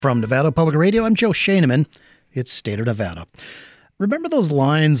From Nevada Public Radio, I'm Joe Schoeneman. It's State of Nevada. Remember those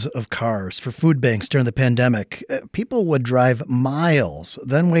lines of cars for food banks during the pandemic? People would drive miles,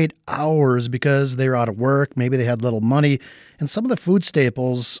 then wait hours because they were out of work, maybe they had little money, and some of the food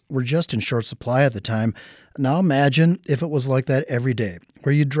staples were just in short supply at the time. Now imagine if it was like that every day,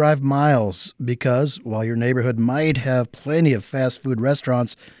 where you drive miles because while your neighborhood might have plenty of fast food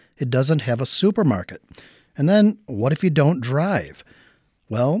restaurants, it doesn't have a supermarket. And then what if you don't drive?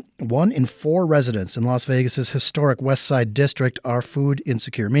 Well, 1 in 4 residents in Las Vegas's historic West Side district are food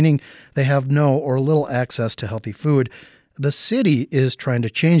insecure, meaning they have no or little access to healthy food. The city is trying to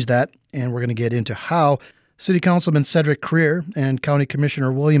change that, and we're going to get into how. City Councilman Cedric Creer and County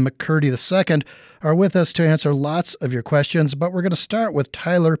Commissioner William McCurdy II are with us to answer lots of your questions, but we're going to start with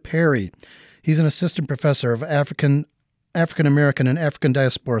Tyler Perry. He's an assistant professor of African American and African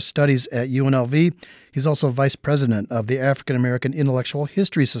Diaspora Studies at UNLV. He's also vice president of the African American Intellectual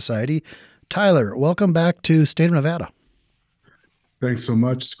History Society. Tyler, welcome back to State of Nevada. Thanks so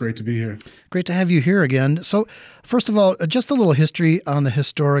much. It's great to be here. Great to have you here again. So, first of all, just a little history on the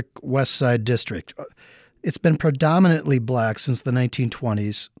historic West Side District. It's been predominantly black since the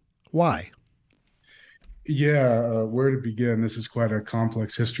 1920s. Why? Yeah, where to begin? This is quite a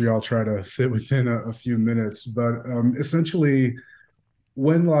complex history. I'll try to fit within a few minutes. But essentially,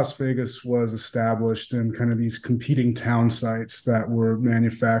 when Las Vegas was established and kind of these competing town sites that were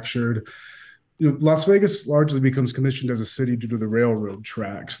manufactured, Las Vegas largely becomes commissioned as a city due to the railroad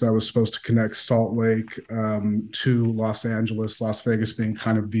tracks that was supposed to connect Salt Lake to Los Angeles, Las Vegas being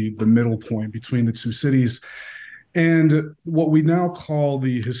kind of the middle point between the two cities. And what we now call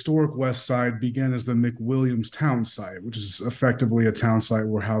the historic West Side began as the McWilliams town site, which is effectively a town site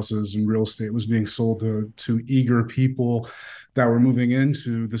where houses and real estate was being sold to eager people that were moving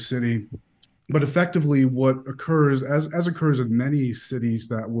into the city. But effectively, what occurs, as occurs in many cities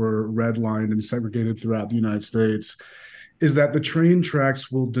that were redlined and segregated throughout the United States, is that the train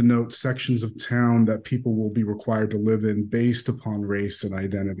tracks will denote sections of town that people will be required to live in based upon race and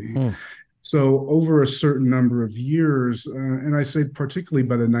identity. So over a certain number of years, and I say particularly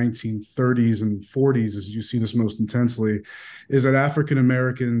by the 1930s and 40s, as you see this most intensely, is that African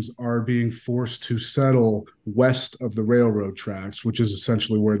Americans are being forced to settle west of the railroad tracks, which is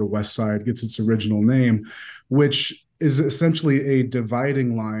essentially where the West Side gets its original name, which is essentially a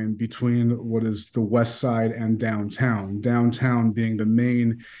dividing line between what is the West Side and downtown. Downtown being the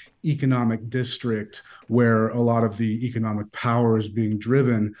main economic district where a lot of the economic power is being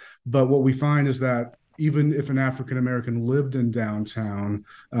driven. But what we find is that even if an African American lived in downtown,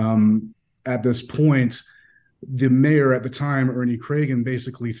 at this point, the mayor at the time, Ernie Cragen,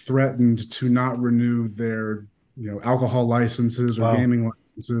 basically threatened to not renew their alcohol licenses or gaming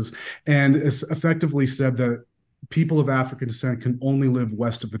licenses, and it's effectively said that people of African descent can only live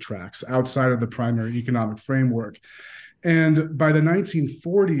west of the tracks, outside of the primary economic framework. And by the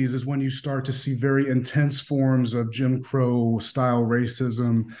 1940s is when you start to see very intense forms of Jim Crow style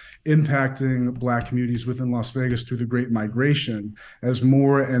racism impacting Black communities within Las Vegas through the Great Migration, as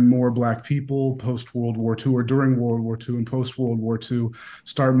more and more Black people post-World War II or during World War II and post-World War II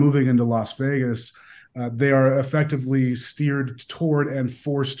start moving into Las Vegas. They are effectively steered toward and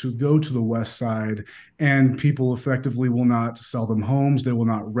forced to go to the West Side, and people effectively will not sell them homes. They will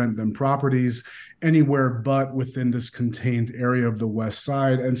not rent them properties anywhere but within this contained area of the West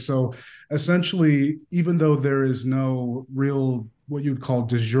Side. And so essentially, even though there is no real what you'd call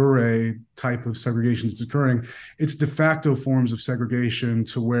de jure type of segregation that's occurring, it's de facto forms of segregation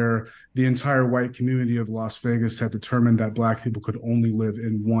to where the entire white community of Las Vegas had determined that Black people could only live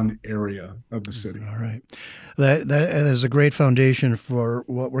in one area of the city. All right. That is a great foundation for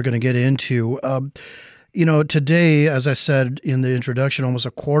what we're going to get into. Today, as I said in the introduction, almost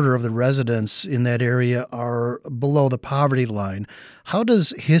a quarter of the residents in that area are below the poverty line. How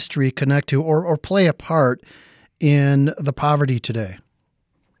does history connect to or play a part in the poverty today?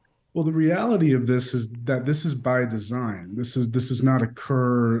 Well, the reality of this is that this is by design. This does not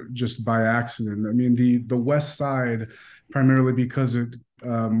occur just by accident. I mean, the West Side, primarily because it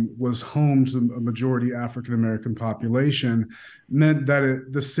was home to a majority African American population, meant that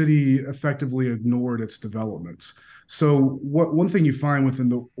the city effectively ignored its development. So one thing you find within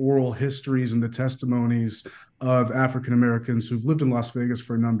the oral histories and the testimonies of African Americans who've lived in Las Vegas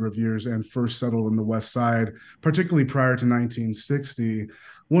for a number of years and first settled in the West Side, particularly prior to 1960,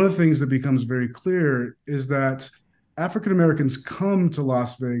 one of the things that becomes very clear is that African Americans come to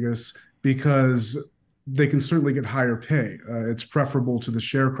Las Vegas because they can certainly get higher pay. It's preferable to the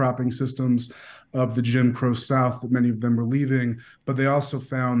sharecropping systems of the Jim Crow South that many of them were leaving, but they also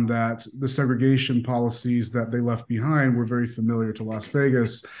found that the segregation policies that they left behind were very familiar to Las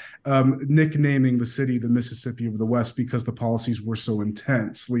Vegas, nicknaming the city the Mississippi of the West because the policies were so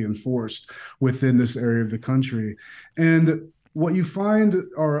intensely enforced within this area of the country. And what you find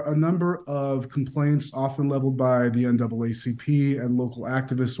are a number of complaints, often leveled by the NAACP and local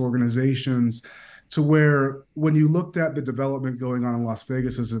activist organizations, to where when you looked at the development going on in Las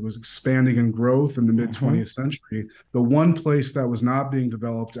Vegas as it was expanding in growth in the mid 20th century, the one place that was not being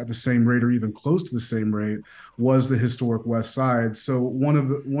developed at the same rate or even close to the same rate was the historic West Side. So one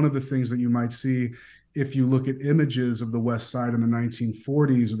of the things that you might see if you look at images of the West Side in the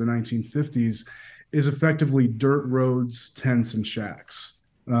 1940s or the 1950s is effectively dirt roads, tents, and shacks,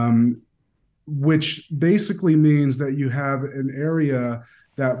 which basically means that you have an area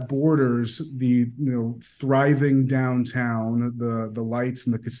that borders the thriving downtown, the lights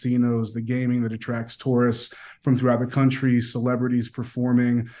and the casinos, the gaming that attracts tourists from throughout the country, celebrities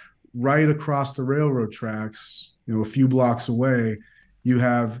performing. Right across the railroad tracks, a few blocks away, you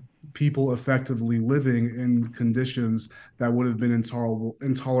have people effectively living in conditions that would have been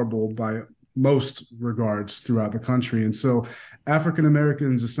intolerable by most regards throughout the country. And so African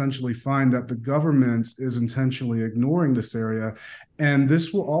Americans essentially find that the government is intentionally ignoring this area. And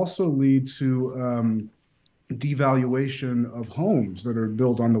this will also lead to devaluation of homes that are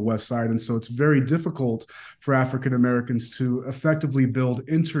built on the West Side. And so it's very difficult for African Americans to effectively build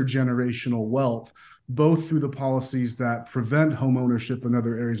intergenerational wealth, both through the policies that prevent home ownership in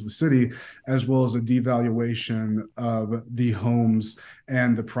other areas of the city, as well as a devaluation of the homes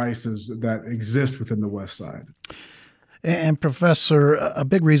and the prices that exist within the West Side. And Professor, a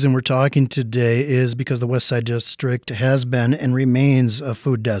big reason we're talking today is because the West Side District has been and remains a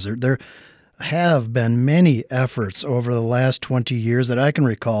food desert. There have been many efforts over the last 20 years that I can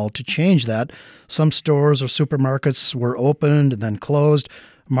recall to change that. Some stores or supermarkets were opened and then closed.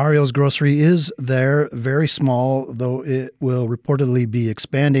 Mario's Grocery is there, very small, though it will reportedly be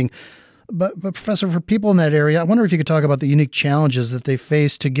expanding. But Professor, for people in that area, I wonder if you could talk about the unique challenges that they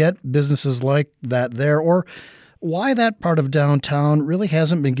face to get businesses like that there, or why that part of downtown really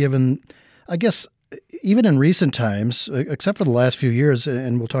hasn't been given, I guess, even in recent times, except for the last few years,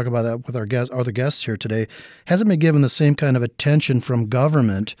 and we'll talk about that with our other guests here today, hasn't been given the same kind of attention from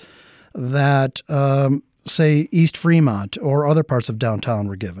government that say East Fremont or other parts of downtown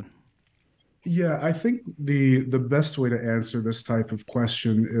were given? Yeah, I think the best way to answer this type of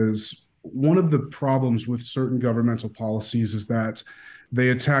question is one of the problems with certain governmental policies is that they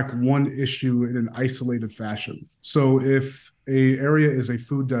attack one issue in an isolated fashion. So if a area is a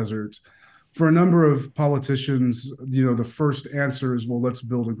food desert, for a number of politicians, the first answer is, well, let's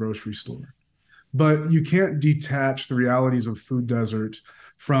build a grocery store. But you can't detach the realities of food desert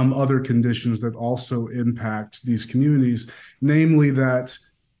from other conditions that also impact these communities, namely that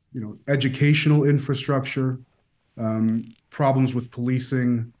educational infrastructure, problems with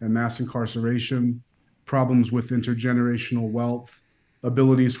policing and mass incarceration, problems with intergenerational wealth,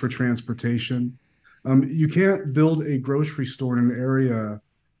 abilities for transportation. You can't build a grocery store in an area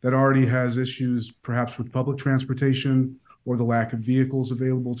that already has issues, perhaps with public transportation or the lack of vehicles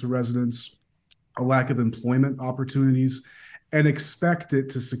available to residents, a lack of employment opportunities, and expect it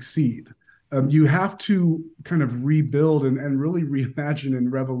to succeed. You have to kind of rebuild and really reimagine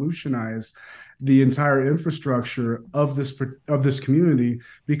and revolutionize the entire infrastructure of this community,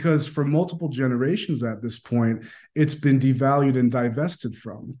 because for multiple generations at this point, it's been devalued and divested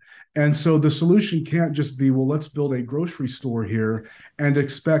from. And so the solution can't just be, well, let's build a grocery store here and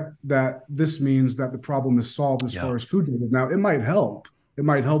expect that this means that the problem is solved as far as food data. Now, it might help. It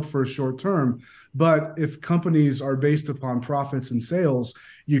might help for a short term, but if companies are based upon profits and sales,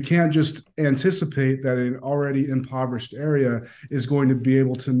 you can't just anticipate that an already impoverished area is going to be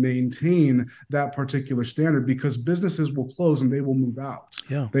able to maintain that particular standard, because businesses will close and they will move out.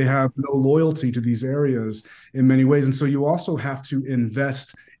 Yeah. They have no loyalty to these areas in many ways. And so you also have to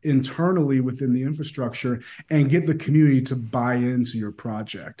invest internally within the infrastructure and get the community to buy into your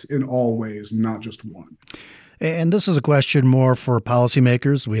project in all ways, not just one. And this is a question more for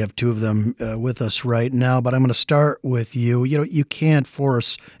policymakers. We have two of them with us right now, but I'm going to start with you. You can't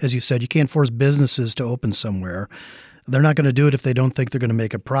force, as you said, you can't force businesses to open somewhere. They're not going to do it if they don't think they're going to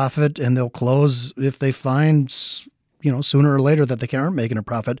make a profit, and they'll close if they find, sooner or later that they aren't making a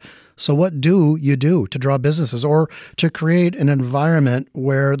profit. So what do you do to draw businesses or to create an environment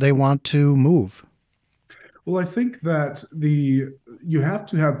where they want to move? Well, I think that you have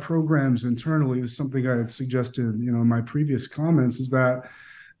to have programs internally. This is something I had suggested, in my previous comments, is that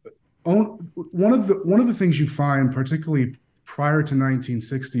One of the things you find, particularly prior to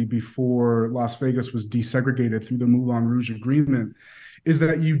 1960, before Las Vegas was desegregated through the Moulin Rouge Agreement, is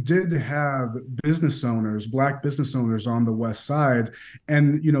that you did have business owners, Black business owners on the West Side.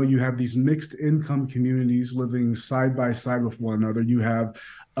 And, you have these mixed income communities living side by side with one another. You have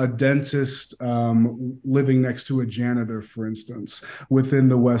a dentist living next to a janitor, for instance, within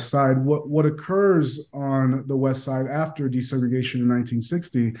the West Side. What occurs on the West Side after desegregation in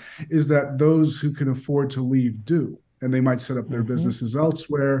 1960 is that those who can afford to leave do, and they might set up their businesses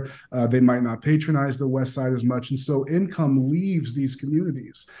elsewhere. They might not patronize the West Side as much. And so income leaves these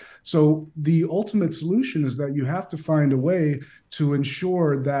communities. So the ultimate solution is that you have to find a way to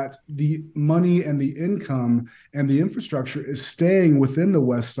ensure that the money and the income and the infrastructure is staying within the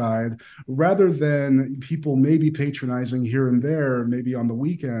West Side, rather than people maybe patronizing here and there, maybe on the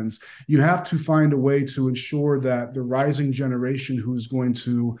weekends. You have to find a way to ensure that the rising generation who's going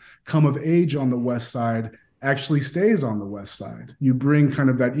to come of age on the West Side actually stays on the West Side. You bring kind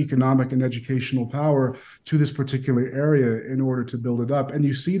of that economic and educational power to this particular area in order to build it up. And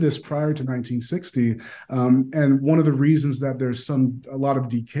you see this prior to 1960. And one of the reasons that there's a lot of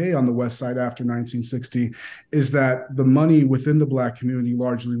decay on the West Side after 1960 is that the money within the Black community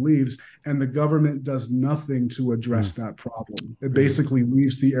largely leaves, and the government does nothing to address that problem. It basically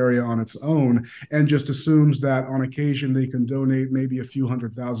leaves the area on its own and just assumes that on occasion they can donate maybe a few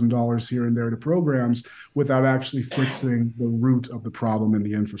 $100,000 here and there to programs without actually fixing the root of the problem in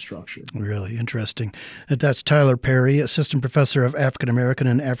the infrastructure. Really interesting. That's Tyler Perry, Assistant Professor of African American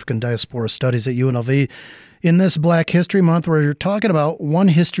and African Diaspora Studies at UNLV. In this Black History Month, we're talking about one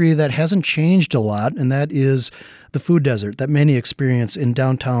history that hasn't changed a lot, and that is the food desert that many experience in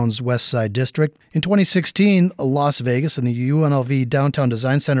downtown's West Side District. In 2016, Las Vegas and the UNLV Downtown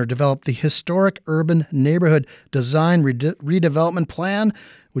Design Center developed the Historic Urban Neighborhood Design Redevelopment Plan,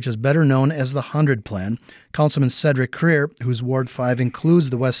 which is better known as the 100 Plan. Councilman Cedric Creer, whose Ward 5 includes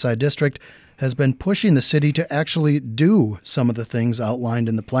the West Side District, has been pushing the city to actually do some of the things outlined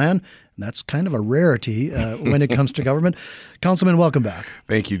in the plan. And that's kind of a rarity when it comes to government. Councilman, welcome back.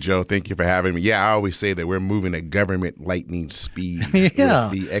 Thank you, Joe. Thank you for having me. Yeah, I always say that we're moving at government lightning speed with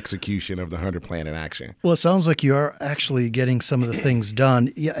the execution of the 100 Plan in action. Well, it sounds like you are actually getting some of the things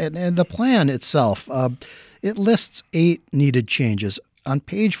done. Yeah, and the plan itself, it lists 8 needed changes. On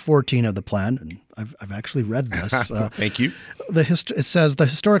page 14 of the plan, and I've actually read this. Thank you. It says the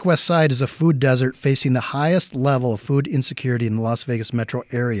historic West Side is a food desert facing the highest level of food insecurity in the Las Vegas metro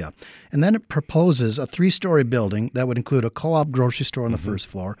area. And then it proposes a 3-story building that would include a co-op grocery store on the first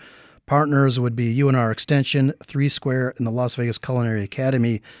floor. Partners would be UNR Extension, 3 Square, and the Las Vegas Culinary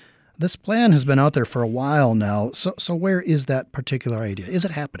Academy. This plan has been out there for a while now. So where is that particular idea? Is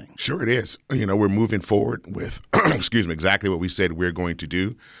it happening? Sure it is. We're moving forward with, exactly what we said we're going to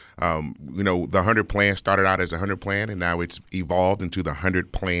do. The 100 Plan started out as a 100 Plan, and now it's evolved into the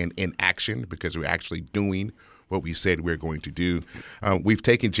 100 Plan in action because we're actually doing what we said we're going to do. We've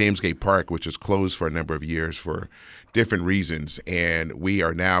taken James Gate Park, which is closed for a number of years for different reasons, and we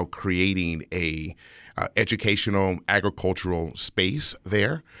are now creating a educational agricultural space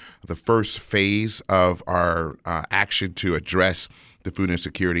there. The first phase of our action to address the food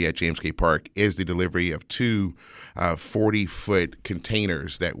insecurity at James Gate Park is the delivery of 2 40-foot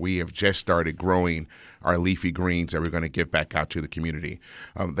containers that we have just started growing our leafy greens that we're going to give back out to the community.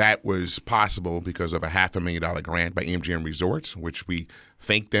 That was possible because of a $500,000 grant by MGM Resorts, which we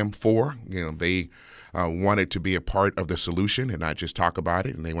thank them for. They wanted to be a part of the solution and not just talk about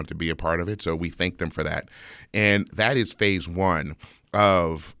it, and they wanted to be a part of it. So we thank them for that. And that is phase 1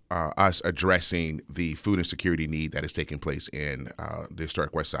 of us addressing the food insecurity need that is taking place in the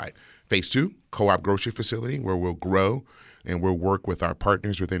historic West Side. Phase 2, co-op grocery facility, where we'll grow and we'll work with our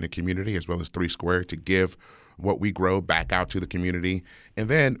partners within the community as well as 3 Square to give what we grow back out to the community. And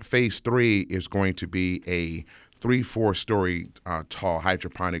then phase 3 is going to be a 3-4 story tall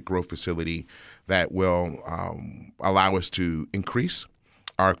hydroponic grow facility that will allow us to increase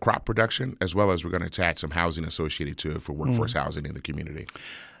our crop production, as well as we're going to attach some housing associated to it for workforce housing in the community.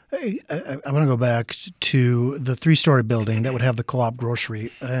 Hey, I want to go back to the 3-story building that would have the co-op grocery.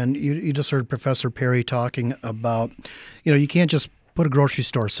 And you just heard Professor Perry talking about, you can't just put a grocery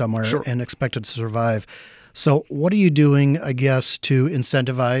store somewhere and expect it to survive. So what are you doing, I guess, to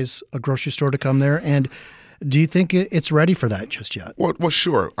incentivize a grocery store to come there? And do you think it's ready for that just yet? Well,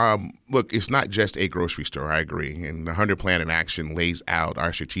 sure. Look, it's not just a grocery store. I agree. And the 100 Plan in Action lays out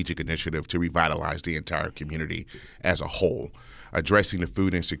our strategic initiative to revitalize the entire community as a whole. addressing the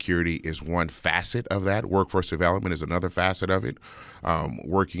food insecurity is one facet of that. Workforce development is another facet of it.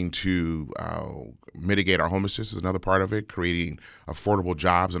 Working to mitigate our homelessness is another part of it. Creating affordable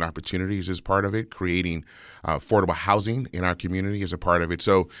jobs and opportunities is part of it. Creating affordable housing in our community is a part of it.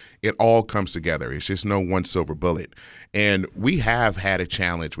 So it all comes together. It's just no one silver bullet. And we have had a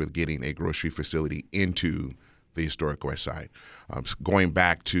challenge with getting a grocery facility into the historic West Side. Going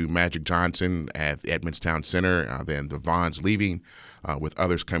back to Magic Johnson at Edmonds Town Center, then the Vons leaving, with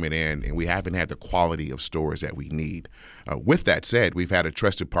others coming in, and we haven't had the quality of stores that we need. With that said, we've had a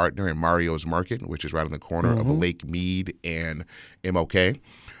trusted partner in Mario's Market, which is right on the corner of Lake Mead and MLK.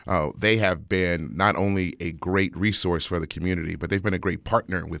 They have been not only a great resource for the community, but they've been a great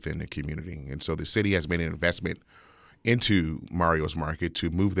partner within the community. And so the city has made an investment into Mario's Market to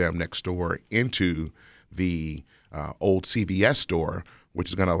move them next door into the old CVS store, which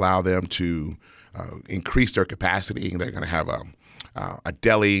is going to allow them to increase their capacity. They're going to have a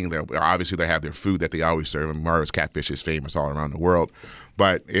deli. Obviously, they have their food that they always serve. And Mario's Catfish is famous all around the world,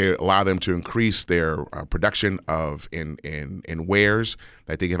 but it allow them to increase their production of in wares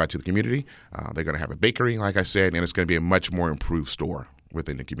that they give out to the community. They're going to have a bakery, like I said, and it's going to be a much more improved store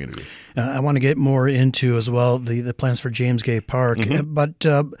within the community. I want to get more into as well the plans for James Gay Park. But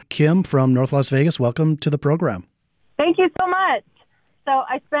Kim from North Las Vegas, welcome to the program. Thank you so much. So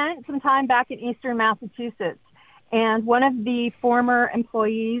I spent some time back in Eastern Massachusetts, and one of the former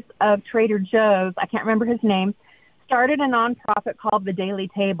employees of Trader Joe's, I can't remember his name, started a nonprofit called The Daily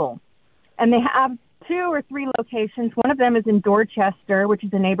Table. And they have 2 or 3 locations. One of them is in Dorchester, which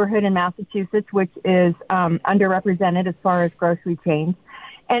is a neighborhood in Massachusetts, which is underrepresented as far as grocery chains.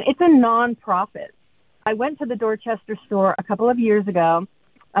 And it's a nonprofit. I went to the Dorchester store a couple of years ago.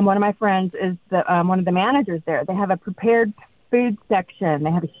 One of my friends is one of the managers there. They have a prepared food section.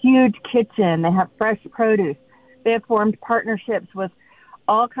 They have a huge kitchen. They have fresh produce. They have formed partnerships with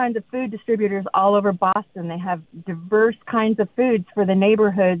all kinds of food distributors all over Boston. They have diverse kinds of foods for the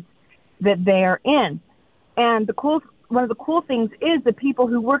neighborhoods that they are in. And one of the cool things is the people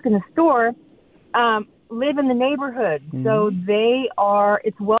who work in the store live in the neighborhood. So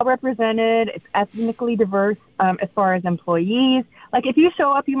it's well represented. It's ethnically diverse as far as employees. Like if you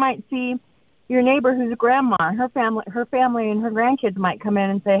show up, you might see your neighbor who's a grandma. Her family and her grandkids might come in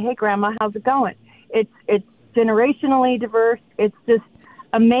and say, "Hey, Grandma, how's it going?" It's generationally diverse. It's just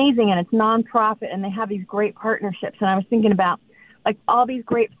amazing, and it's nonprofit, and they have these great partnerships. And I was thinking about like all these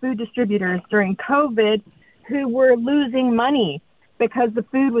great food distributors during COVID who were losing money because the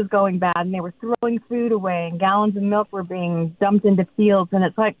food was going bad and they were throwing food away and gallons of milk were being dumped into fields. And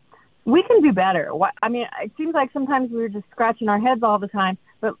it's like, we can do better. I mean, it seems like sometimes we're just scratching our heads all the time.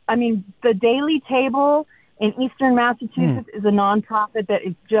 But I mean, the Daily Table in Eastern Massachusetts is a nonprofit that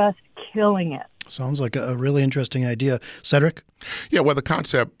is just killing it. Sounds like a really interesting idea. Cedric? Yeah, well, the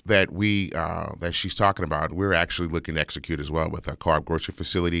concept that that she's talking about, we're actually looking to execute as well with a co-op grocery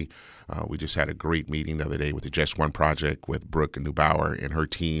facility. We just had a great meeting the other day with the Just One Project with Brooke and Neubauer and her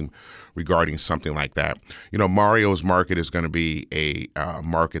team regarding something like that. You know, Mario's Market is going to be a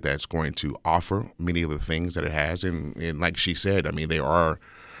market that's going to offer many of the things that it has. And like she said, I mean, they are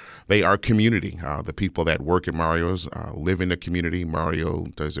community. The people that work at Mario's live in the community. Mario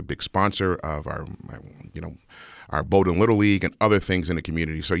is a big sponsor of our Bowdoin Little League and other things in the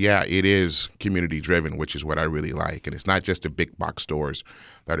community. So yeah, it is community driven, which is what I really like. And it's not just the big box stores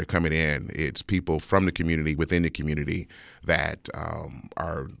that are coming in. It's people from the community, within the community, that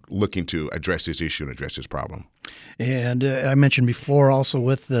are looking to address this issue and address this problem. And I mentioned before also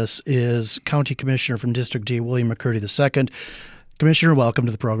with this is County Commissioner from District D, William McCurdy II. Commissioner, welcome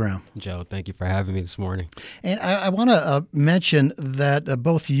to the program. Joe, thank you for having me this morning. And I want to mention that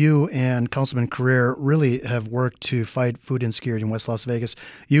both you and Councilman Carrere really have worked to fight food insecurity in West Las Vegas.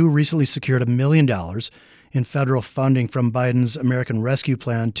 You recently secured $1 million in federal funding from Biden's American Rescue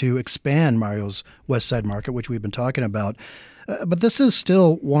Plan to expand Mario's West Side Market, which we've been talking about. But this is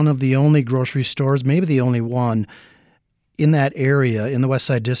still one of the only grocery stores, maybe the only one, in that area, in the West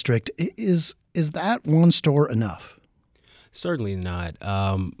Side District. Is that one store enough? Certainly not.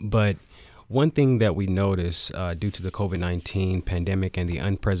 But one thing that we noticed due to the COVID-19 pandemic and the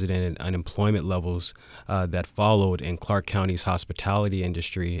unprecedented unemployment levels that followed in Clark County's hospitality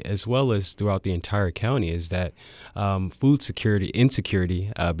industry, as well as throughout the entire county, is that food insecurity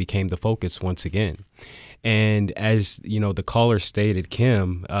became the focus once again. And as the caller stated,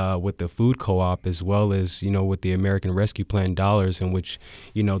 Kim, with the food co-op, as well as with the American Rescue Plan dollars, in which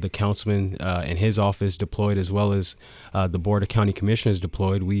the councilman and his office deployed, as well as the Board of County Commissioners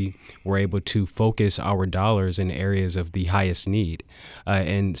deployed, we were able to focus our dollars in areas of the highest need.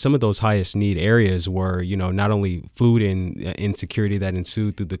 And some of those highest need areas were, not only food and insecurity that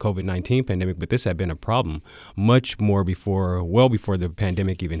ensued through the COVID-19 pandemic, but this had been a problem much more well before the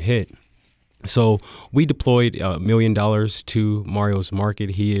pandemic even hit. So we deployed $1 million to Mario's Market.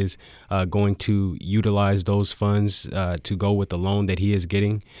 He is going to utilize those funds to go with the loan that he is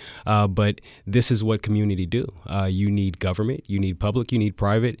getting. But this is what community do. You need government, you need public, you need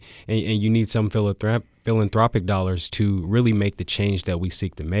private, and you need some philanthropic dollars to really make the change that we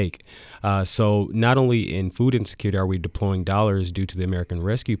seek to make. So not only in food insecurity are we deploying dollars due to the American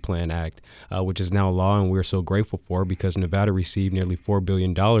Rescue Plan Act, which is now law, and we're so grateful for, because Nevada received nearly $4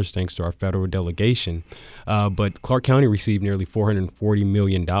 billion thanks to our federal delegation. But Clark County received nearly $440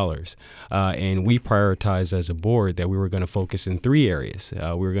 million. And we prioritized as a board that we were going to focus in 3 areas.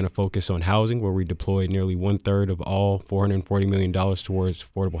 We were going to focus on housing, where we deployed nearly 1/3 of all $440 million towards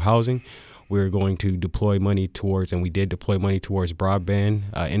affordable housing. We're going to deploy money towards, and we did deploy money towards broadband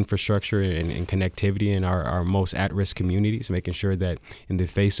infrastructure and connectivity in our most at-risk communities, making sure that in the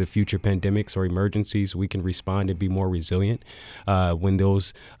face of future pandemics or emergencies, we can respond and be more resilient when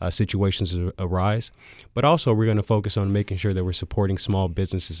those situations arise. But also, we're going to focus on making sure that we're supporting small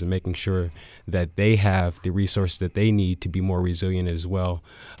businesses and making sure that they have the resources that they need to be more resilient as well.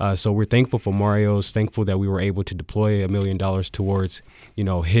 So we're thankful for Mario's, thankful that we were able to deploy $1 million towards,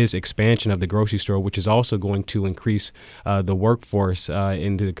 his expansion of the grocery store, which is also going to increase the workforce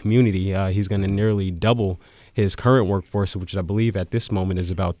in the community. He's going to nearly double his current workforce, which I believe at this moment is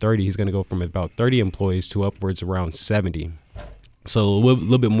about 30. He's going to go from about 30 employees to upwards around 70. So a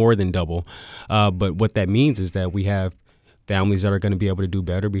little bit more than double. But what that means is that we have families that are going to be able to do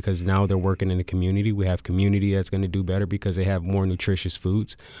better because now they're working in the community. We have community that's going to do better because they have more nutritious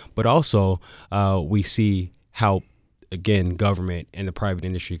foods. But also we see how, again, government and the private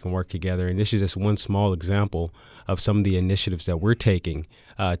industry can work together. And this is just one small example of some of the initiatives that we're taking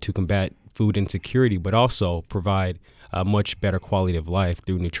to combat food insecurity, but also provide a much better quality of life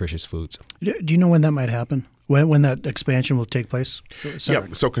through nutritious foods. Do you know when that might happen? When that expansion will take place? Yeah,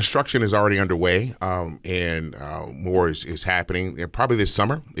 so construction is already underway, and more is happening. And probably this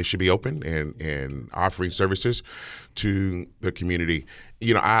summer, it should be open and offering services to the community.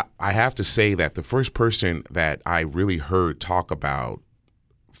 I have to say that the first person that I really heard talk about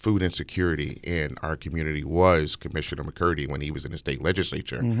food insecurity in our community was Commissioner McCurdy when he was in the state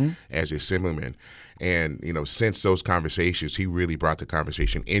legislature as assemblyman. And, since those conversations, he really brought the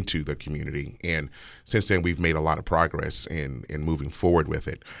conversation into the community. And since then, we've made a lot of progress in moving forward with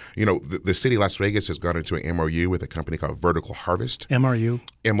it. The city of Las Vegas has gone into an MOU with a company called Vertical Harvest. MRU?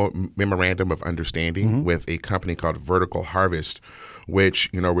 Memorandum of Understanding with a company called Vertical Harvest, which,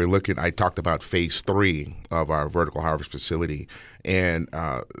 we're looking, I talked about phase 3 of our Vertical Harvest facility. And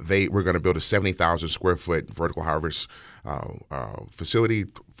we're going to build a 70,000 square foot Vertical Harvest facility,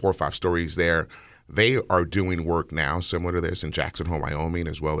 4 or 5 stories there. They are doing work now similar to this in Jackson Hole, Wyoming,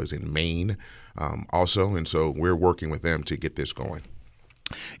 as well as in Maine also. And so we're working with them to get this going.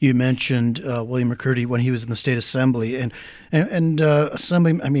 You mentioned William McCurdy when he was in the state assembly, and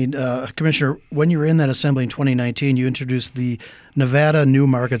Commissioner, when you were in that assembly in 2019, you introduced the Nevada New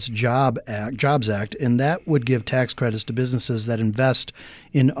Markets Jobs Act, and that would give tax credits to businesses that invest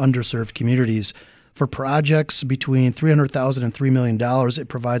in underserved communities. For projects between $300,000 and $3 million, it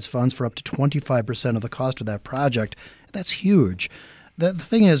provides funds for up to 25% of the cost of that project. That's huge. The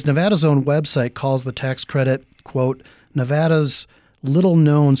thing is, Nevada's own website calls the tax credit, quote, Nevada's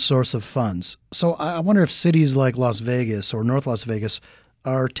little-known source of funds. So I wonder if cities like Las Vegas or North Las Vegas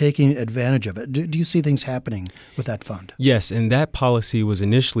are taking advantage of it. Do you see things happening with that fund? Yes, and that policy was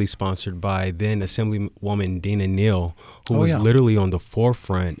initially sponsored by then Assemblywoman Dina Neal, who was literally on the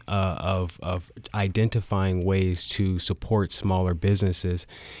forefront of identifying ways to support smaller businesses.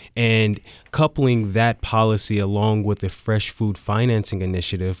 And coupling that policy along with the Fresh Food Financing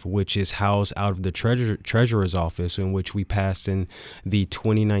Initiative, which is housed out of the Treasurer's Office, in which we passed in the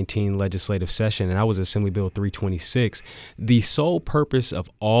 2019 legislative session, and that was Assembly Bill 326, the sole purpose of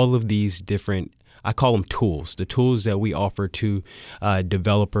all of these different, I call them tools, the tools that we offer to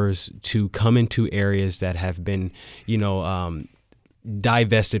developers to come into areas that have been,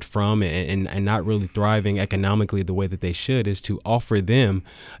 divested from and not really thriving economically the way that they should, is to offer them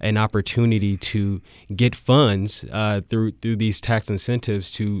an opportunity to get funds through these tax incentives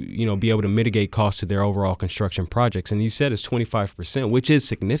to be able to mitigate costs to their overall construction projects. And you said it's 25%, which is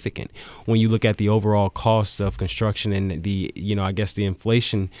significant when you look at the overall cost of construction and the I guess the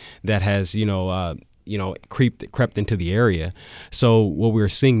inflation that has crept into the area. So what we're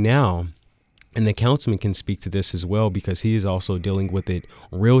seeing now, and the councilman can speak to this as well, because he is also dealing with it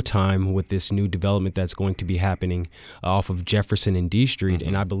real time with this new development that's going to be happening off of Jefferson and D Street. Mm-hmm.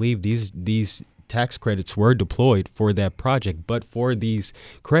 And I believe these tax credits were deployed for that project. But for these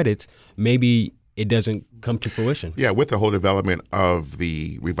credits, maybe it doesn't come to fruition. Yeah, with the whole development of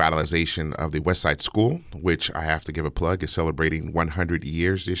the revitalization of the West Side School, which I have to give a plug, is celebrating 100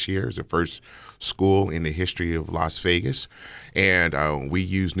 years this year. It's the first school in the history of Las Vegas. And we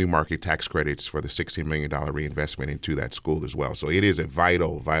use new market tax credits for the $16 million reinvestment into that school as well. So it is a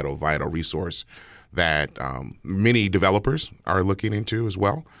vital resource that many developers are looking into as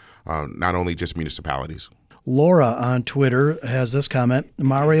well, not only just municipalities. Laura on Twitter has this comment: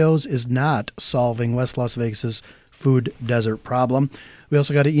 Mario's is not solving West Las Vegas's food desert problem. We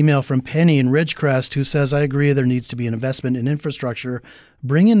also got an email from Penny in Ridgecrest who says, I agree there needs to be an investment in infrastructure.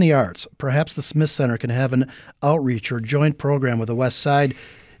 Bring in the arts. Perhaps the Smith Center can have an outreach or joint program with the West Side.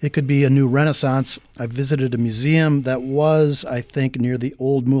 It could be a new renaissance. I visited a museum that was, I think, near the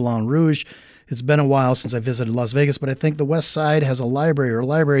old Moulin Rouge. It's been a while since I visited Las Vegas, but I think the West Side has a library or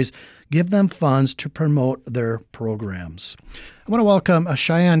libraries. Give them funds to promote their programs. I want to welcome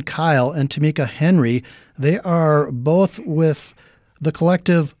Cheyenne Kyle and Tamika Henry. They are both with the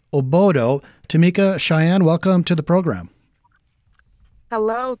collective Obodo. Tamika, Cheyenne, welcome to the program.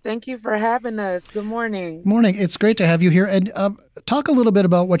 Hello. Thank you for having us. Good morning. Morning. It's great to have you here. And talk a little bit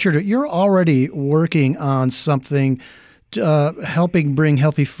about what you're doing. You're already working on something helping bring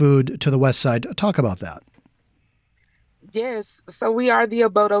healthy food to the West Side. Talk about that. Yes. So we are the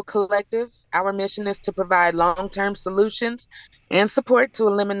Obodo Collective. Our mission is to provide long-term solutions and support to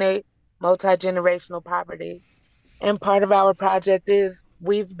eliminate multi-generational poverty. And part of our project is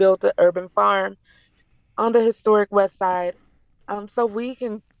we've built an urban farm on the historic West Side. So we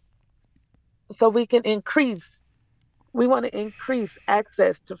want to increase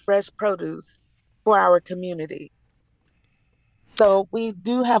access to fresh produce for our community. So we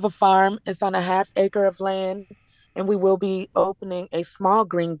do have a farm. It's on a half acre of land, and we will be opening a small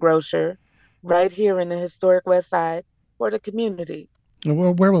green grocer right here in the historic West Side for the community.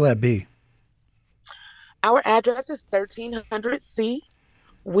 Well, where will that be? Our address is 1300 C.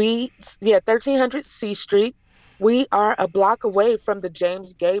 1300 C Street. We are a block away from the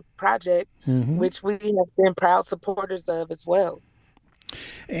James Gay Project, mm-hmm. which we have been proud supporters of as well.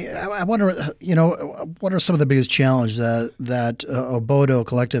 I wonder, what are some of the biggest challenges that Obodo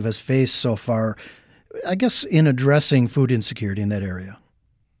Collective has faced so far, I guess, in addressing food insecurity in that area?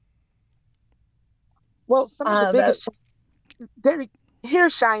 Well, some of the biggest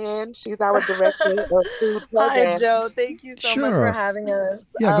here's Cheyenne. She's our director of food program. Hi, Joe. Thank you so much for having us.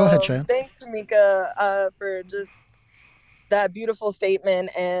 Yeah, go ahead, Cheyenne. Thanks, Tamika, for just that beautiful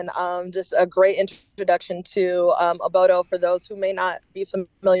statement and just a great introduction to Obodo. For those who may not be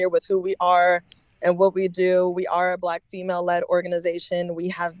familiar with who we are and what we do, we are a Black female-led organization. We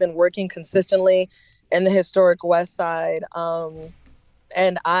have been working consistently in the historic West Side,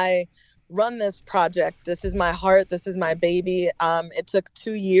 and I run this project. This is my heart. This is my baby. It took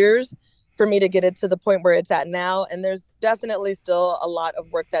 2 years for me to get it to the point where it's at now. And there's definitely still a lot of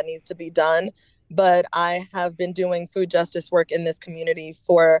work that needs to be done. But I have been doing food justice work in this community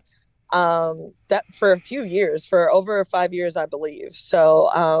for a few years, for over 5 years, I believe. So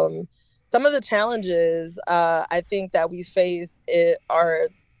some of the challenges I think that we face are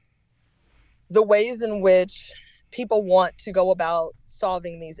the ways in which people want to go about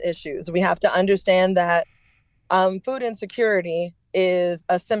solving these issues. We have to understand that food insecurity is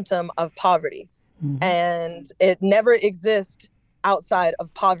a symptom of poverty, mm-hmm. and it never exists outside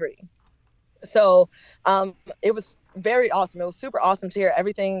of poverty. So it was very awesome. It was super awesome to hear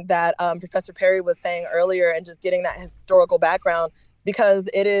everything that Professor Perry was saying earlier and just getting that historical background, because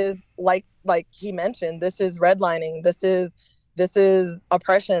it is like he mentioned, this is redlining. This is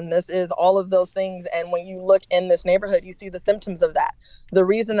oppression. This is all of those things. And when you look in this neighborhood, you see the symptoms of that. The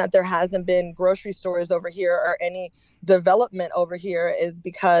reason that there hasn't been grocery stores over here or any development over here is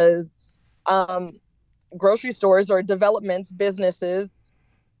because grocery stores or developments, businesses,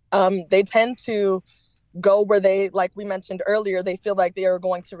 they tend to go where they, like we mentioned earlier, they feel like they are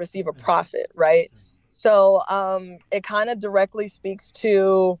going to receive a profit, right? So it kind of directly speaks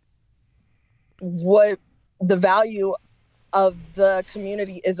to what the value of the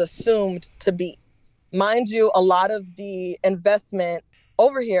community is assumed to be. Mind you, a lot of the investment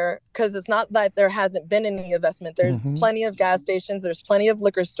over here, because it's not that there hasn't been any investment. There's plenty of gas stations. There's plenty of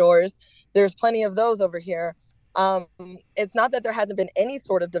liquor stores. There's plenty of those over here. It's not that there hasn't been any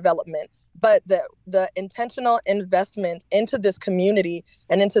sort of development, but the intentional investment into this community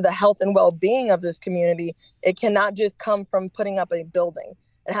and into the health and well-being of this community, it cannot just come from putting up a building.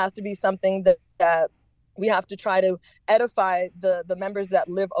 It has to be something that we have to try to edify the members that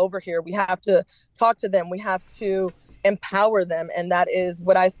live over here. We have to talk to them. We have to empower them. And that is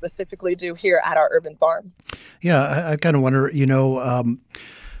what I specifically do here at our urban farm. Yeah, I kind of wonder,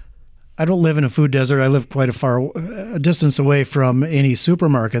 I don't live in a food desert. I live quite a distance away from any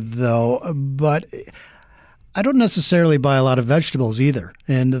supermarket, though. But I don't necessarily buy a lot of vegetables either.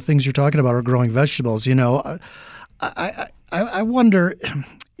 And the things you're talking about are growing vegetables. I wonder,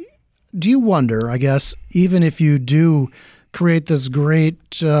 do you wonder, I guess, even if you do create this great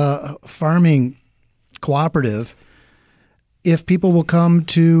farming cooperative, if people will come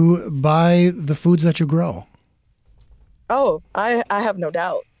to buy the foods that you grow? Oh, I have no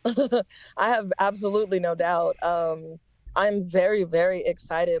doubt. I have absolutely no doubt. I'm very, very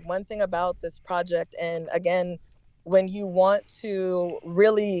excited. One thing about this project, and again, when you want to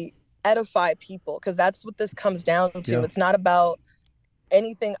really edify people, because that's what this comes down to. Yeah. It's not about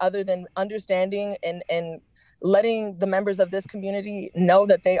anything other than understanding and letting the members of this community know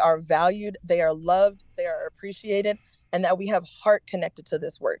that they are valued, they are loved, they are appreciated, and that we have heart connected to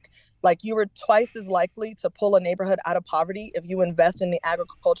this work. Like, you are twice as likely to pull a neighborhood out of poverty if you invest in the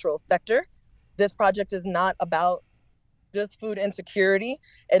agricultural sector. This project is not about just food insecurity.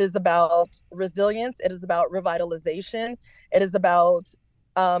 It is about resilience. It is about revitalization. It is about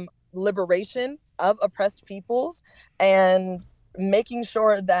liberation of oppressed peoples and making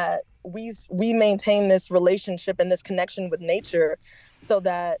sure that we maintain this relationship and this connection with nature, so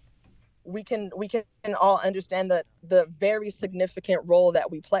that we can all understand the very significant role that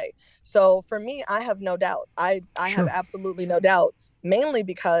we play. So for me, I have no doubt. I have absolutely no doubt, mainly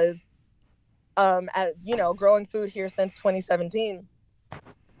because growing food here since 2017,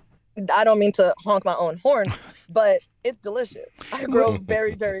 I don't mean to honk my own horn, but it's delicious. I grow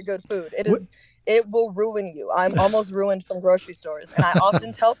very, very good food. It will ruin you. I'm almost ruined from grocery stores. And I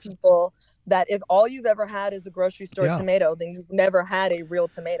often tell people that if all you've ever had is a grocery store tomato, then you've never had a real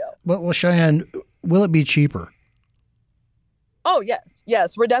tomato. Well, Cheyenne, will it be cheaper? Oh, yes.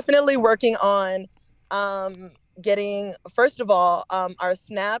 Yes. We're definitely working on getting, first of all, our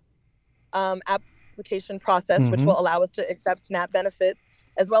SNAP application process, which will allow us to accept SNAP benefits,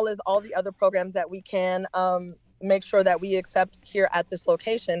 as well as all the other programs that we can make sure that we accept here at this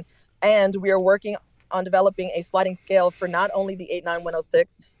location. And we are working on developing a sliding scale for not only the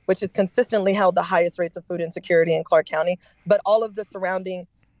 89106, which has consistently held the highest rates of food insecurity in Clark County, but all of the surrounding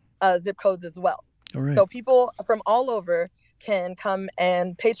zip codes as well. All right. So people from all over can come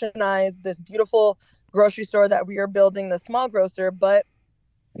and patronize this beautiful grocery store that we are building, the small grocer, but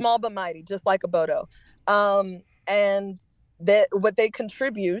small but mighty, just like Obodo. And that what they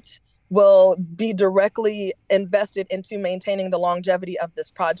contribute will be directly invested into maintaining the longevity of this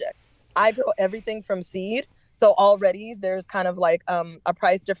project. I grow everything from seed. So already there's kind of like a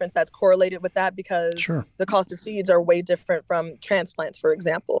price difference that's correlated with that, because the cost of seeds are way different from transplants, for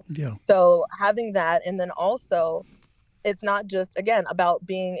example. Yeah. So having that, and then also it's not just, again, about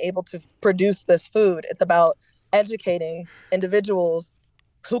being able to produce this food. It's about educating individuals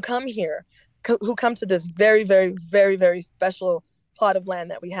who come here, who come to this very, very, very, very special plot of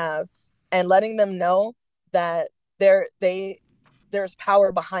land that we have, and letting them know that there's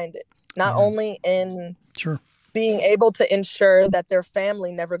power behind it. Not only in being able to ensure that their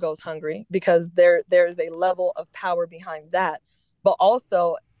family never goes hungry, because there's a level of power behind that, but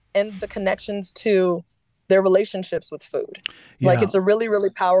also in the connections to their relationships with food. Yeah. Like, it's a really, really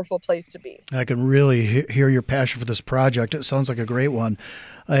powerful place to be. I can really hear your passion for this project. It sounds like a great one.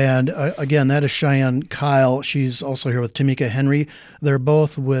 And again, that is Cheyenne Kyle. She's also here with Tamika Henry. They're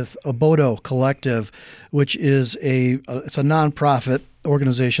both with Obodo Collective, which is it's a nonprofit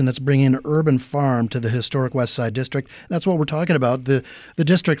organization that's bringing an urban farm to the historic West Side District. That's what we're talking about. The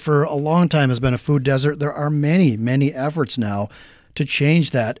district for a long time has been a food desert. There are many, many efforts now to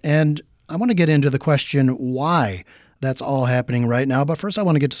change that. And I want to get into the question why that's all happening right now. But first, I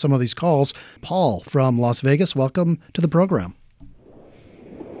want to get to some of these calls. Paul from Las Vegas, welcome to the program.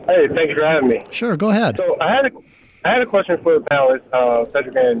 Hey, thank you for having me. Sure, go ahead. So I had a question for the panelists,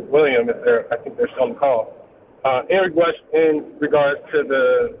 Cedric and William, I think they're still on the call. In regards to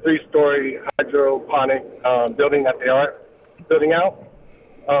the 3-story hydroponic building that they are building out,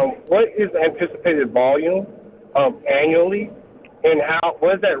 what is the anticipated volume annually, and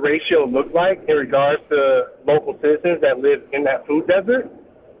what does that ratio look like in regards to local citizens that live in that food desert?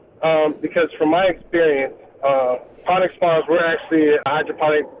 Because from my experience, Ponix Farms, we're actually a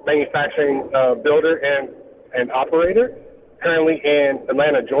hydroponic manufacturing builder and operator currently in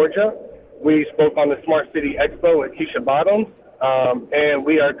Atlanta, Georgia. We spoke on the Smart City Expo at Keisha Bottoms, and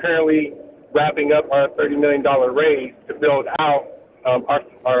we are currently wrapping up our $30 million raise to build out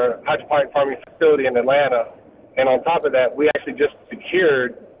our hydroponic farming facility in Atlanta. And on top of that, we actually just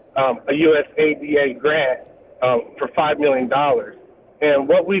secured a USAID grant for $5 million. And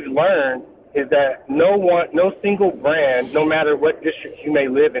what we've learned is that no single brand, no matter what district you may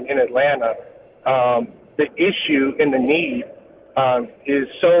live in Atlanta, the issue and the need is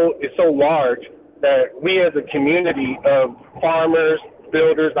so large that we as a community of farmers,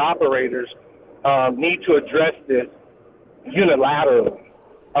 builders, operators need to address this unilaterally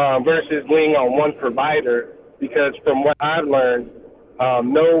versus leaning on one provider, because from what I've learned,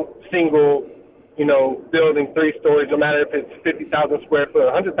 no single building 3 stories, no matter if it's 50,000 square foot or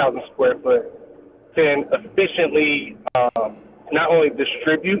 100,000 square foot, can efficiently not only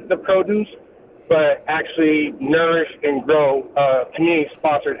distribute the produce, but actually nourish and grow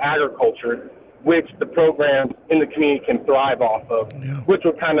community-sponsored agriculture, which the programs in the community can thrive off of, which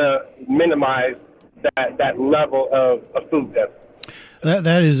will kind of minimize that level of food debt.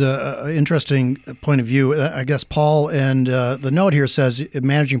 That is an interesting point of view. I guess Paul, and the note here says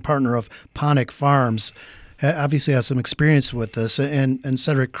managing partner of Ponix Farms obviously has some experience with this, and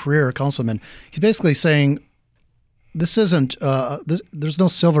Cedric Creer, councilman, he's basically saying this isn't, there's no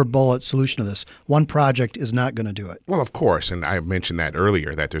silver bullet solution to this. One project is not going to do it. Well, of course, and I mentioned that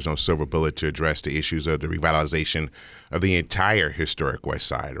earlier, that there's no silver bullet to address the issues of the revitalization of the entire historic West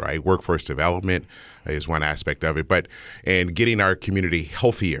Side, right? Workforce development is one aspect of it, and getting our community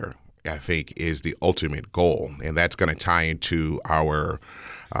healthier, I think, is the ultimate goal. And that's going to tie into our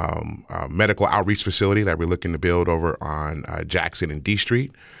medical outreach facility that we're looking to build over on Jackson and D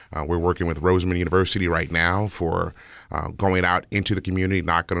Street. We're working with Roseman University right now for going out into the community,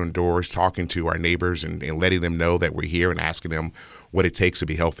 knocking on doors, talking to our neighbors and letting them know that we're here and asking them what it takes to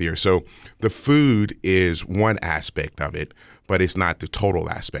be healthier. So the food is one aspect of it, but it's not the total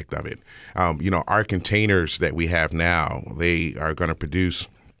aspect of it. Our containers that we have now, they are going to produce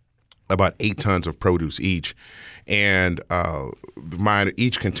about 8 tons of produce each. And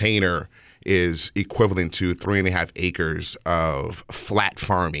each container is equivalent to 3.5 acres of flat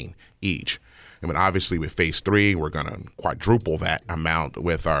farming each. I mean, obviously with phase 3, we're going to quadruple that amount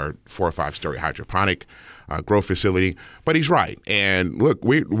with our 4 or 5 story hydroponic grow facility. But he's right. And look,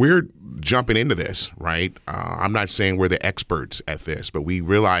 we're jumping into this, right? I'm not saying we're the experts at this, but we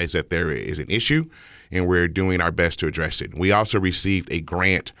realize that there is an issue and we're doing our best to address it. We also received a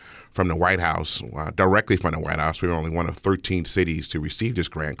grant from the White House, directly from the White House. We were only one of 13 cities to receive this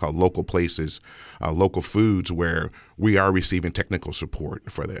grant called Local Places, Local Foods, where we are receiving technical support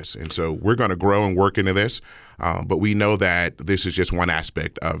for this. And so we're going to grow and work into this, but we know that this is just one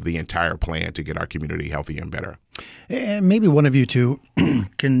aspect of the entire plan to get our community healthy and better. And maybe one of you two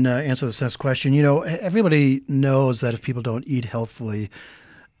can answer this next question. Everybody knows that if people don't eat healthily,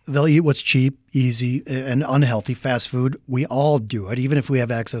 they'll eat what's cheap, easy, and unhealthy, fast food. We all do it, even if we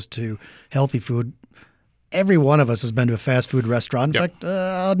have access to healthy food. Every one of us has been to a fast food restaurant. In fact,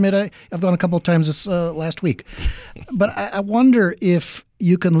 I'll admit I've gone a couple of times this last week. But I wonder if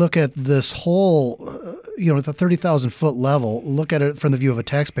you can look at this whole, at the 30,000-foot level, look at it from the view of a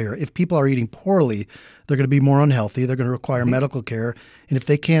taxpayer. If people are eating poorly, they're going to be more unhealthy. They're going to require medical care. And if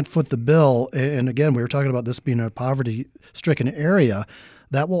they can't foot the bill, and again, we were talking about this being a poverty-stricken area,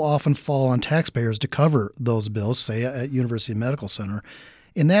 that will often fall on taxpayers to cover those bills, say at University Medical Center.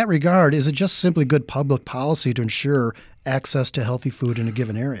 In that regard, is it just simply good public policy to ensure access to healthy food in a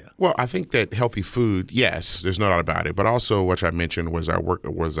given area? Well, I think that healthy food, yes, there's no doubt about it. But also, what I mentioned was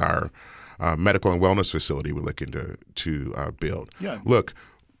our medical and wellness facility we're looking to build. Yeah. Look,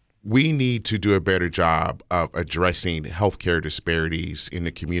 we need to do a better job of addressing healthcare disparities in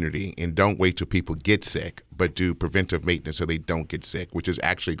the community, and don't wait till people get sick, but do preventive maintenance so they don't get sick, which is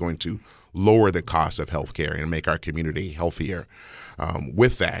actually going to lower the cost of healthcare and make our community healthier.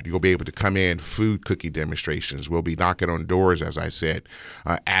 With that, you'll be able to come in, food cooking demonstrations. We'll be knocking on doors, as I said,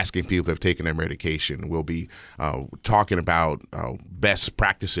 asking people if they've taken their medication. We'll be talking about best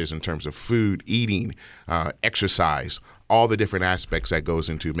practices in terms of food, eating, exercise, all the different aspects that goes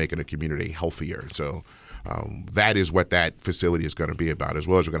into making a community healthier. So that is what that facility is going to be about, as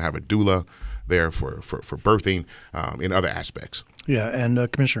well as we're going to have a doula there for birthing in other aspects. Yeah,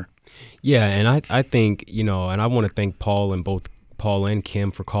 and Commissioner. Yeah, and I think, and I want to thank Paul Paul and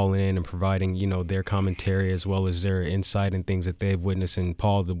Kim for calling in and providing, their commentary as well as their insight and things that they've witnessed. And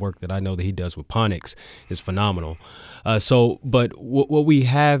Paul, the work that I know that he does with Ponix is phenomenal. But what we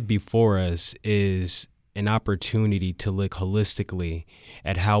have before us is an opportunity to look holistically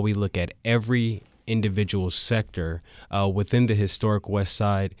at how we look at every individual sector within the historic West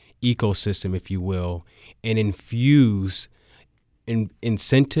Side ecosystem, if you will, and infuse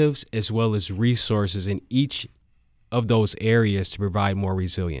incentives as well as resources in each of those areas to provide more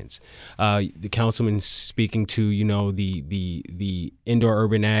resilience. The councilman speaking to, the indoor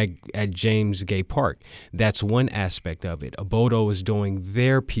urban ag at James Gay Park. That's one aspect of it. Obodo is doing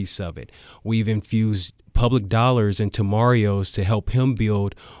their piece of it. We've infused public dollars into Mario's to help him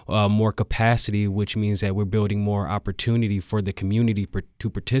build more capacity, which means that we're building more opportunity for the community to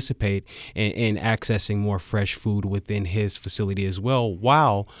participate in accessing more fresh food within his facility as well,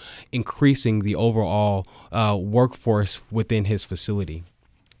 while increasing the overall workforce within his facility.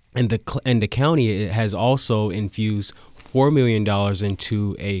 And the county has also infused $4 million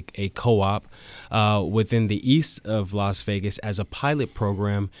into a co-op within the east of Las Vegas as a pilot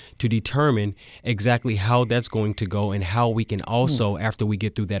program to determine exactly how that's going to go and how we can also, after we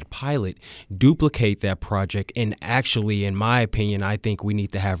get through that pilot, duplicate that project. And actually, in my opinion, I think we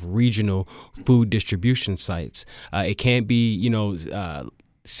need to have regional food distribution sites. It can't be,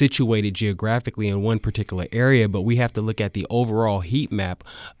 situated geographically in one particular area, but we have to look at the overall heat map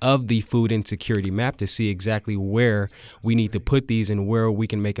of the food insecurity map to see exactly where we need to put these and where we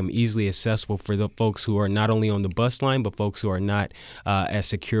can make them easily accessible for the folks who are not only on the bus line, but folks who are not as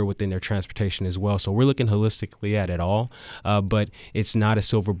secure within their transportation as well. So we're looking holistically at it all, but it's not a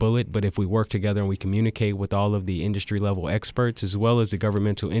silver bullet. But if we work together and we communicate with all of the industry level experts as well as the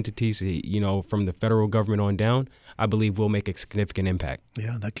governmental entities, from the federal government on down, I believe we'll make a significant impact.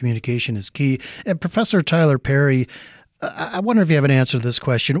 Yeah, that communication is key. And Professor Tyler Perry, I wonder if you have an answer to this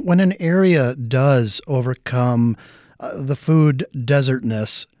question. When an area does overcome the food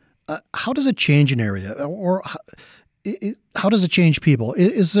desertness, how does it change an area, or how does it change people?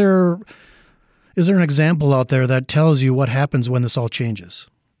 Is there an example out there that tells you what happens when this all changes?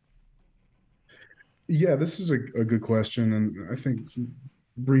 Yeah, this is a good question, and I think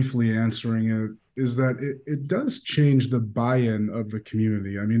briefly answering it is that it does change the buy-in of the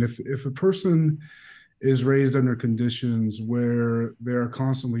community. I mean, if a person is raised under conditions where they're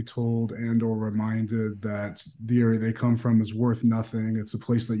constantly told and or reminded that the area they come from is worth nothing, it's a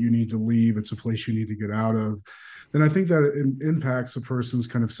place that you need to leave, it's a place you need to get out of, then I think that it impacts a person's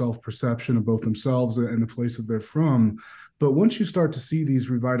kind of self-perception of both themselves and the place that they're from. But once you start to see these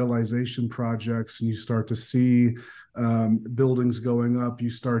revitalization projects and you start to see buildings going up, you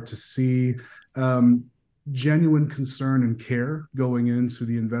start to see genuine concern and care going into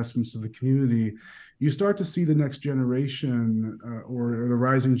the investments of the community, you start to see the next generation or the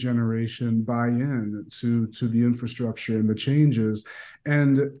rising generation buy in to the infrastructure and the changes.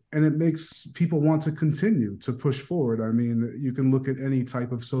 And it makes people want to continue to push forward. I mean, you can look at any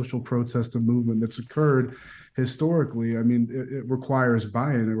type of social protest and movement that's occurred historically. I mean, it requires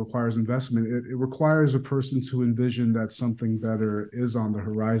buy-in, it requires investment, it requires a person to envision that something better is on the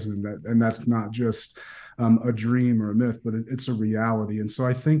horizon, and that's not just a dream or a myth, but it's a reality. And so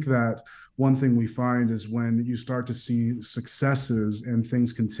I think that one thing we find is when you start to see successes and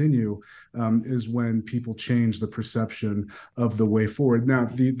things continue, is when people change the perception of the way forward. Now,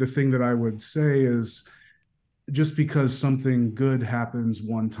 the thing that I would say is, just because something good happens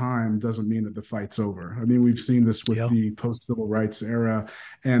one time doesn't mean that the fight's over. I mean, we've seen this with the post-civil rights era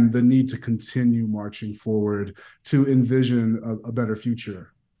and the need to continue marching forward to envision a better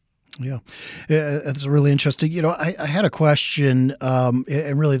future. Yeah, it's really interesting. I had a question,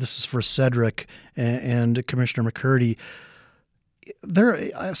 and really this is for Cedric and Commissioner McCurdy.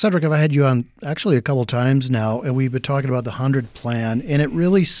 Cedric, I've had you on actually a couple times now, and we've been talking about the 100 Plan, and it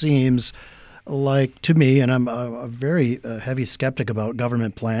really seems like, to me, and I'm a very heavy skeptic about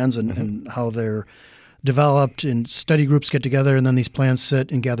government plans and how they're developed, and study groups get together and then these plans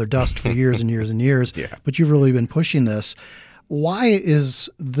sit and gather dust for years and years and years. Yeah. But you've really been pushing this. Why is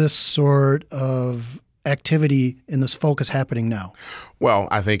this sort of activity and this focus happening now? Well,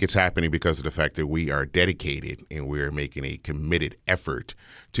 I think it's happening because of the fact that we are dedicated and we're making a committed effort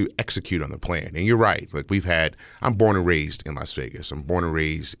to execute on the plan. And you're right. Look, I'm born and raised in Las Vegas. I'm born and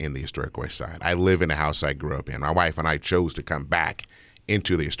raised in the historic West Side. I live in the house I grew up in. My wife and I chose to come back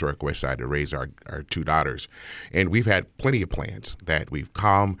into the historic West Side to raise our two daughters. And we've had plenty of plans that we've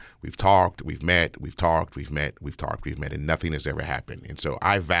come, we've talked, we've met, we've talked, we've met, we've talked, we've met, and nothing has ever happened. And so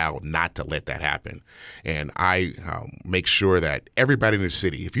I vowed not to let that happen. And I make sure that everybody in the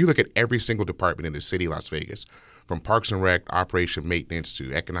city, if you look at every single department in the city of Las Vegas, from Parks and Rec, operation maintenance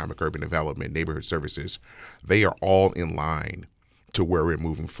to economic urban development, neighborhood services, they are all in line to where we're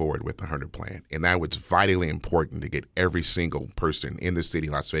moving forward with the 100 plan. And that was vitally important to get every single person in the city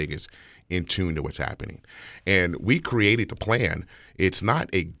of Las Vegas in tune to what's happening. And we created the plan. It's not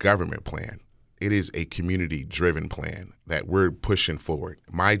a government plan. It is a community-driven plan that we're pushing forward.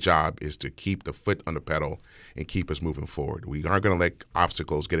 My job is to keep the foot on the pedal and keep us moving forward. We aren't going to let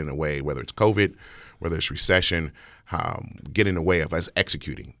obstacles get in the way, whether it's COVID, whether it's recession, get in the way of us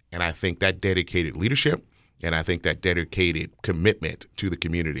executing. And I think that dedicated leadership and I think that dedicated commitment to the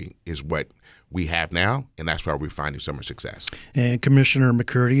community is what we have now, and that's why we're finding so much success. And Commissioner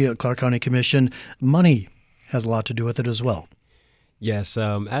McCurdy, Clark County Commission, money has a lot to do with it as well. Yes,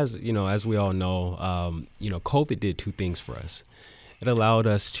 as we all know, COVID did two things for us. It allowed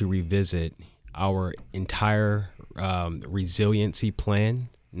us to revisit our entire resiliency plan,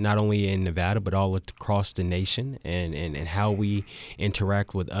 not only in Nevada, but all across the nation, and how we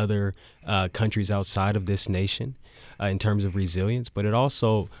interact with other countries outside of this nation in terms of resilience. But it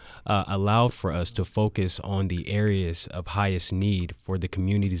also allowed for us to focus on the areas of highest need for the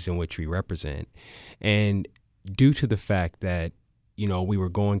communities in which we represent. And due to the fact that we were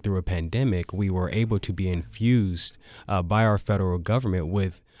going through a pandemic, we were able to be infused by our federal government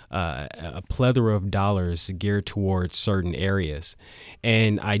with a plethora of dollars geared towards certain areas.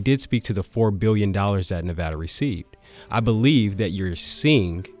 And I did speak to the $4 billion that Nevada received. I believe that you're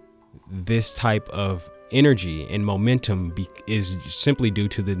seeing this type of energy and momentum is simply due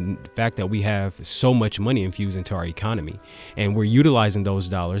to the fact that we have so much money infused into our economy. And we're utilizing those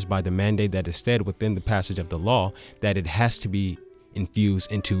dollars by the mandate that is said within the passage of the law that it has to be infused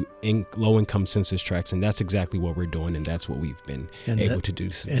into low-income census tracts, and that's exactly what we're doing, and that's what we've been able to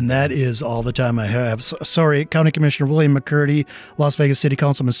do. And that is all the time I have. Sorry, County Commissioner William McCurdy, Las Vegas City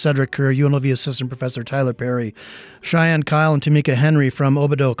Councilman Cedric Kerr, UNLV Assistant Professor Tyler Perry, Cheyenne Kyle, and Tamika Henry from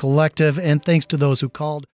Obido Collective, and thanks to those who called.